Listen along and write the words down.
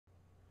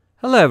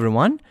Hello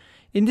everyone.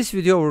 In this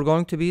video we're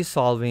going to be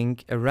solving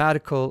a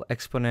radical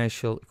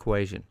exponential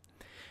equation.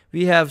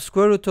 We have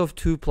square root of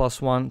 2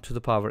 plus 1 to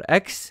the power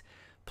x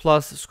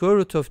plus square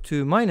root of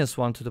 2 minus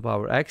 1 to the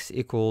power x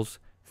equals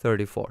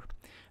 34.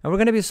 And we're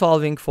going to be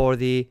solving for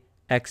the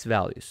x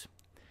values.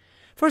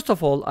 First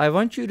of all, I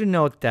want you to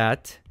note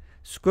that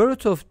square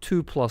root of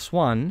 2 plus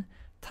 1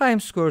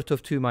 times square root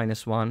of 2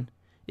 minus 1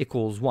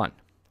 equals 1.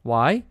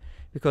 Why?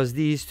 Because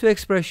these two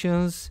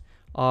expressions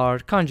are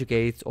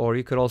conjugates, or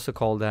you could also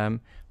call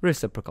them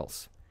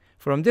reciprocals.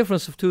 From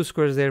difference of two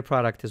squares, their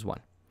product is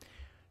 1.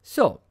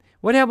 So,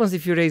 what happens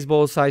if you raise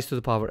both sides to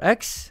the power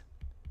x?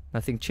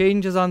 Nothing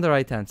changes on the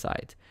right-hand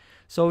side.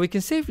 So we can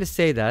safely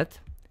say that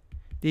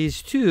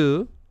these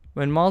two,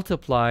 when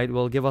multiplied,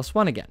 will give us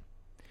 1 again.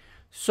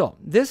 So,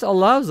 this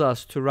allows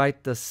us to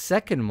write the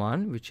second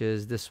one, which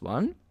is this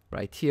one,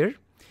 right here,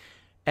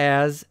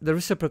 as the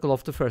reciprocal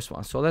of the first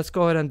one. So let's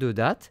go ahead and do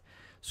that.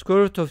 Square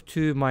root of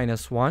 2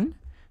 minus 1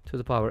 to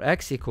the power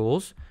x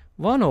equals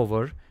 1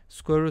 over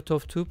square root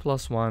of 2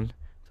 plus 1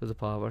 to the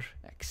power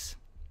x.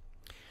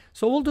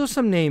 So we'll do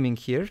some naming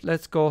here.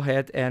 Let's go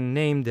ahead and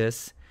name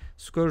this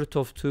square root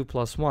of 2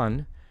 plus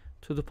 1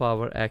 to the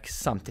power x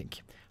something.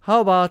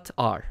 How about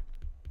r?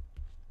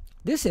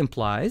 This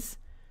implies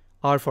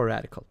r for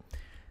radical.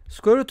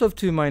 Square root of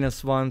 2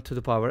 minus 1 to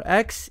the power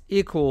x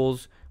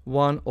equals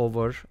 1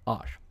 over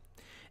r.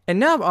 And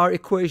now our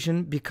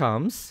equation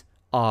becomes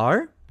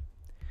r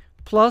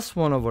plus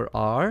 1 over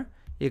r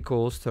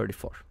equals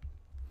 34.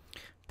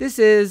 This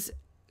is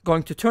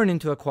going to turn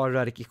into a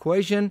quadratic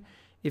equation.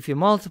 If you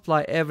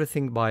multiply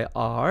everything by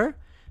r,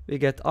 we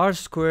get r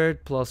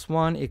squared plus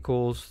 1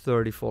 equals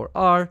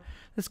 34r.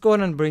 Let's go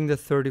ahead and bring the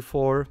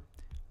 34r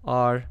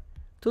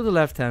to the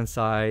left-hand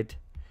side,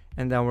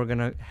 and then we're going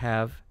to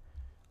have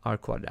our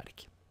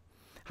quadratic.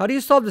 How do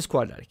you solve this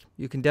quadratic?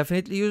 You can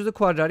definitely use the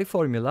quadratic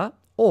formula,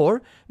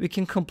 or we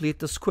can complete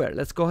the square.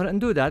 Let's go ahead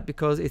and do that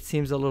because it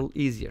seems a little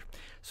easier.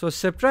 So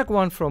subtract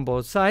 1 from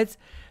both sides.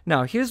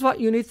 Now here's what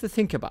you need to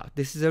think about.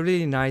 This is a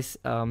really nice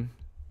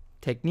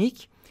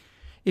technique.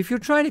 If you're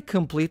trying to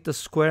complete the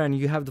square and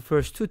you have the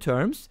first two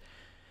terms,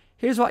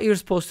 here's what you're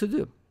supposed to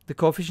do. The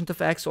coefficient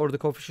of x or the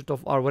coefficient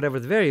of r, whatever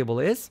the variable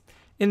is,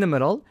 in the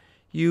middle,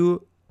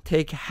 you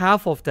take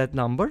half of that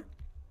number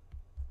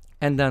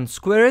and then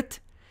square it,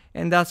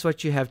 and that's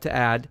what you have to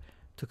add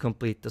to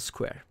complete the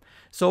square.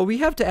 So we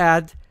have to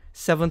add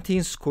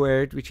 17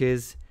 squared, which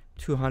is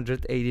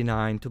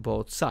 289 to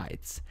both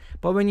sides.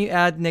 But when you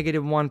add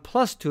negative 1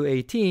 plus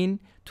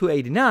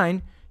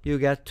 289, you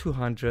get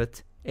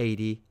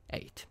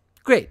 288.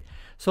 Great.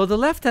 So the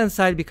left-hand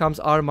side becomes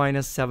r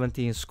minus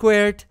 17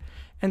 squared,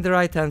 and the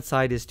right-hand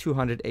side is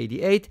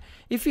 288.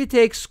 If we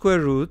take square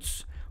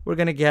roots, we're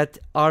going to get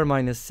r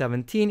minus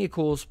 17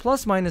 equals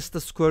plus minus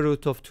the square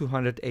root of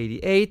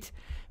 288,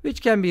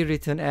 which can be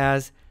written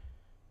as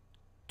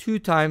 2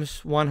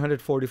 times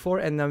 144,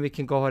 and then we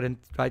can go ahead and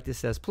write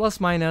this as plus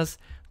minus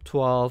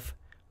 12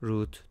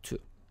 root 2.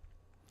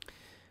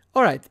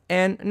 All right,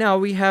 and now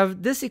we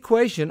have this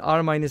equation,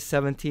 r minus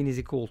 17 is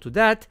equal to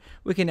that.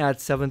 We can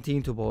add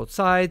 17 to both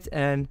sides,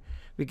 and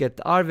we get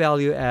the r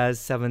value as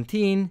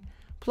 17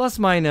 plus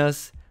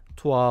minus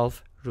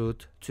 12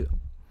 root 2.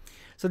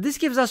 So this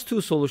gives us two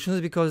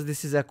solutions because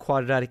this is a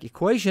quadratic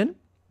equation,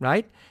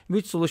 right?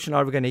 Which solution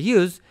are we going to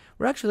use?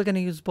 We're actually going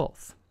to use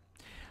both.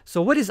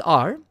 So what is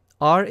r?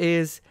 r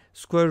is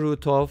square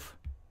root of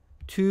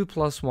 2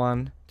 plus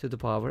 1 to the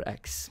power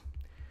x.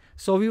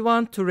 So we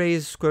want to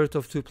raise square root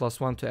of 2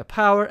 plus 1 to a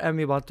power, and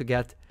we want to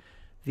get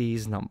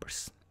these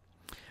numbers.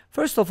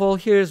 First of all,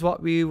 here's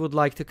what we would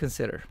like to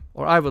consider,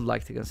 or I would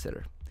like to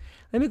consider.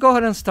 Let me go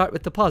ahead and start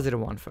with the positive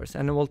one first,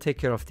 and then we'll take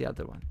care of the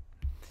other one.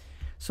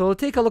 So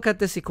take a look at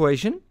this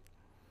equation.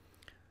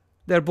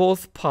 They're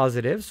both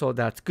positive, so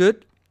that's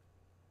good.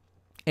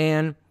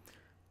 And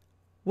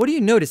what do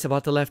you notice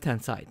about the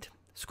left-hand side?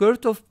 Square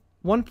root of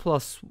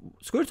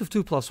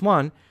 2 plus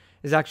 1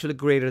 is actually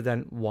greater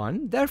than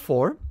 1.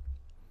 Therefore,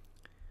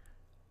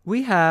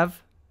 we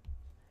have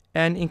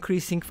an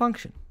increasing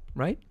function,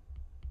 right?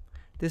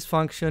 This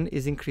function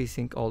is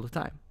increasing all the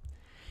time.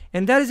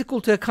 And that is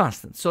equal to a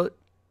constant. So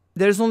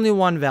there's only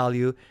one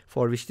value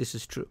for which this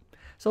is true.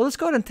 So let's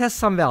go ahead and test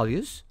some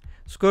values.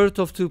 Square root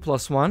of 2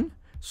 plus 1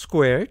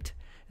 squared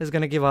is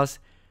going to give us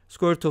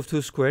square root of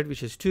 2 squared,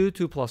 which is 2.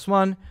 2 plus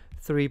 1,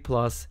 3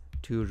 plus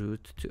 2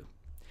 root 2.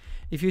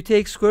 If you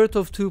take square root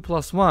of 2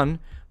 plus 1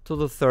 to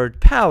the third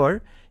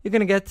power, you're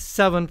going to get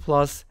 7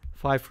 plus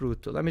 5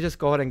 root 2. Let me just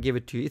go ahead and give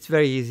it to you. It's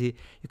very easy.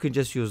 You can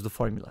just use the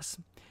formulas.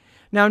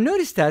 Now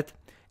notice that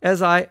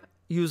as I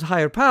use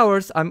higher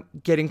powers, I'm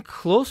getting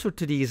closer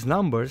to these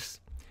numbers.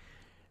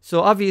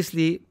 So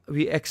obviously,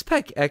 we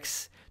expect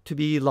x to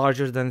be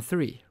larger than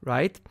 3,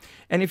 right?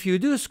 And if you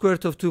do square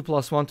root of 2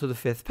 plus 1 to the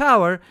fifth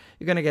power,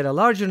 you're going to get a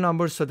larger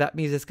number, so that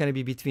means it's going to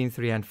be between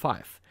 3 and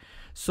 5.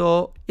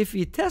 So if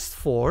we test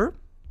 4,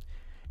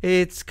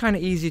 it's kind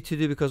of easy to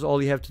do because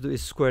all you have to do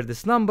is square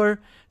this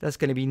number. That's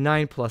going to be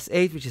 9 plus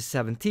 8, which is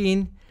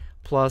 17,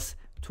 plus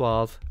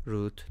 12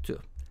 root 2.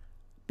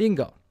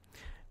 Bingo.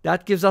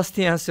 That gives us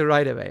the answer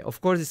right away.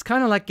 Of course, it's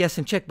kind of like guess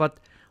and check, but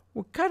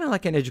we're kind of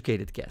like an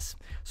educated guess.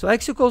 So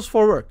x equals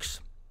 4 works.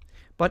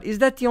 But is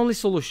that the only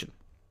solution?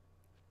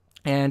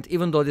 And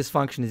even though this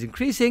function is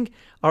increasing,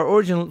 our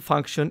original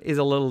function is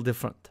a little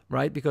different,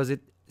 right? Because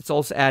it's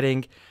also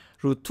adding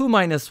root 2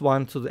 minus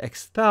 1 to the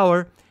x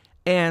power,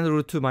 and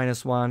root 2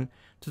 minus 1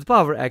 to the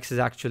power x is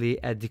actually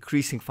a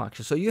decreasing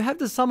function. So you have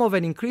the sum of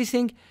an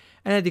increasing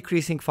and a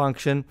decreasing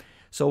function.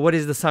 So what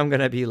is the sum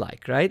going to be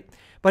like, right?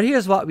 But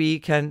here's what we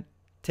can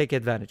take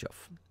advantage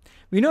of.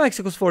 We know x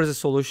equals 4 is a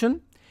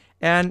solution,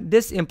 and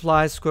this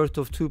implies square root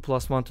of 2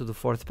 plus 1 to the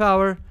 4th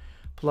power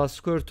plus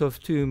square root of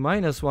 2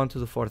 minus 1 to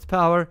the 4th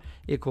power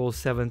equals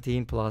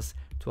 17 plus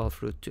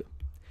 12 root 2.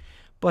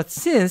 But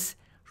since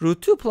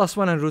root 2 plus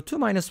 1 and root 2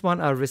 minus 1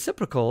 are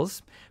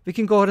reciprocals, we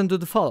can go ahead and do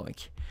the following.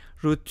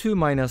 Root 2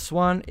 minus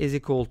 1 is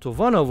equal to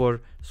 1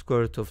 over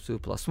square root of 2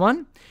 plus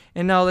 1.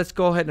 And now let's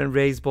go ahead and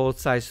raise both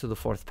sides to the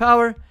 4th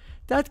power.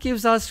 That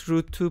gives us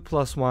root 2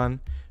 plus 1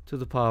 to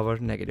the power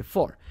negative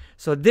 4.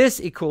 So this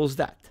equals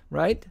that,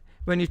 right?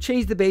 When you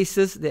change the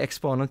basis, the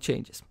exponent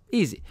changes.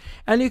 Easy.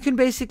 And you can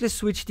basically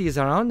switch these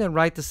around and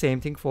write the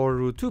same thing for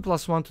root 2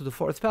 plus 1 to the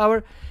 4th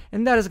power.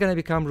 And that is going to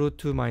become root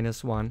 2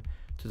 minus 1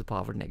 to the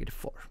power negative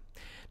 4.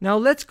 Now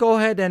let's go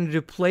ahead and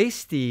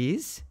replace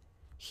these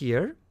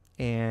here.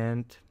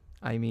 And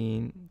I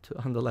mean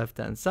on the left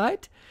hand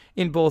side.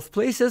 In both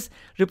places,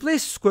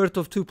 replace square root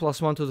of 2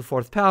 plus 1 to the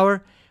 4th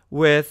power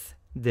with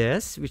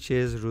this, which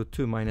is root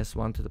 2 minus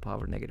 1 to the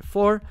power negative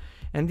 4,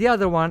 and the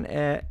other one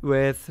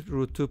with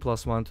root 2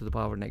 plus 1 to the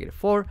power negative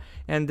 4,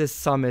 and this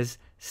sum is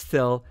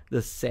still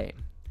the same,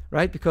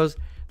 right? Because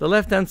the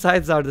left hand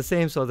sides are the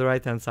same, so the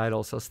right hand side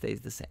also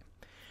stays the same.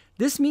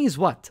 This means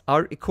what?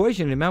 Our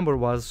equation, remember,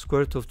 was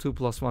square root of 2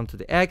 plus 1 to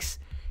the x,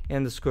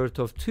 and the square root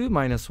of 2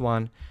 minus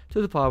 1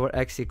 to the power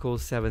x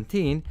equals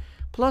 17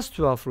 plus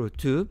 12 root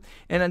 2,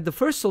 and then the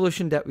first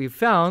solution that we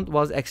found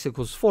was x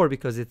equals 4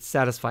 because it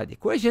satisfied the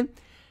equation.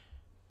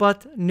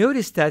 But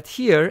notice that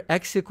here,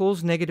 x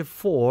equals negative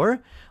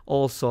 4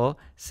 also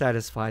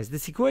satisfies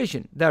this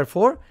equation.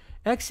 Therefore,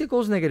 x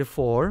equals negative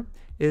 4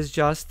 is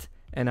just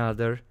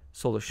another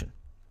solution.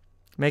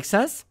 Make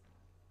sense?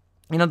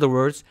 In other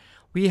words,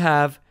 we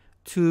have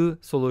two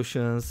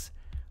solutions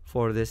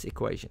for this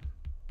equation.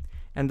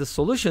 And the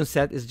solution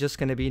set is just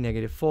going to be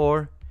negative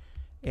 4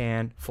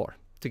 and 4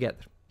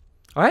 together.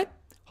 All right?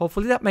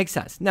 Hopefully that makes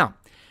sense. Now,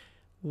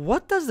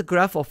 what does the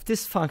graph of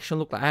this function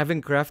look like? I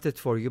haven't graphed it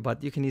for you,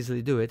 but you can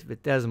easily do it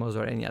with Desmos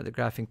or any other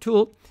graphing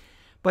tool.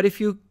 But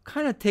if you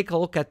kind of take a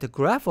look at the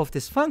graph of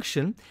this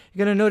function,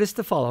 you're going to notice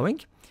the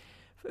following.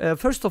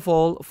 First of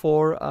all,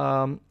 for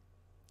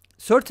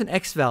certain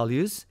x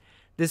values,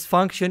 this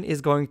function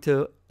is going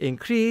to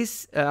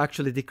increase,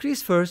 actually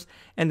decrease first,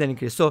 and then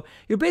increase. So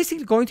you're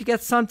basically going to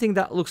get something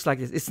that looks like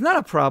this. It's not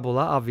a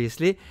parabola,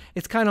 obviously.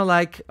 It's kind of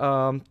like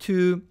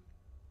two,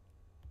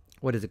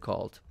 what is it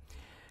called?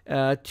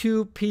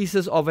 Two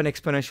pieces of an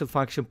exponential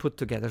function put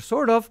together,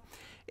 sort of,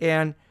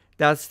 and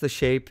that's the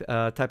shape,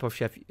 type of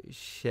shape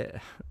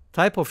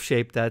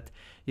that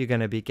you're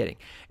going to be getting.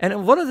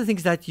 And one of the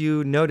things that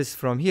you notice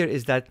from here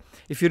is that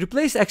if you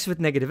replace x with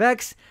negative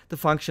x, the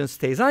function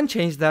stays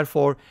unchanged.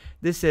 Therefore,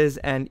 this is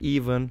an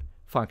even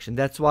function.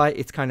 That's why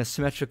it's kind of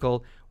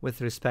symmetrical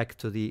with respect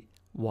to the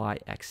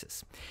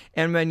y-axis.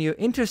 And when you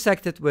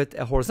intersect it with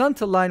a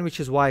horizontal line, which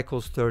is y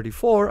equals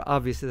 34,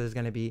 obviously there's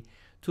going to be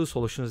two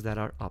solutions that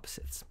are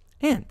opposites.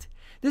 And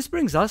this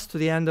brings us to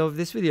the end of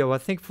this video. Well,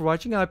 thank you for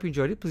watching. I hope you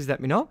enjoyed it. Please let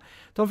me know.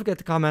 Don't forget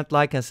to comment,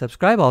 like, and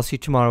subscribe. I'll see you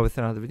tomorrow with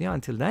another video.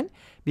 Until then,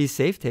 be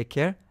safe, take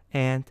care,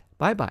 and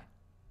bye-bye.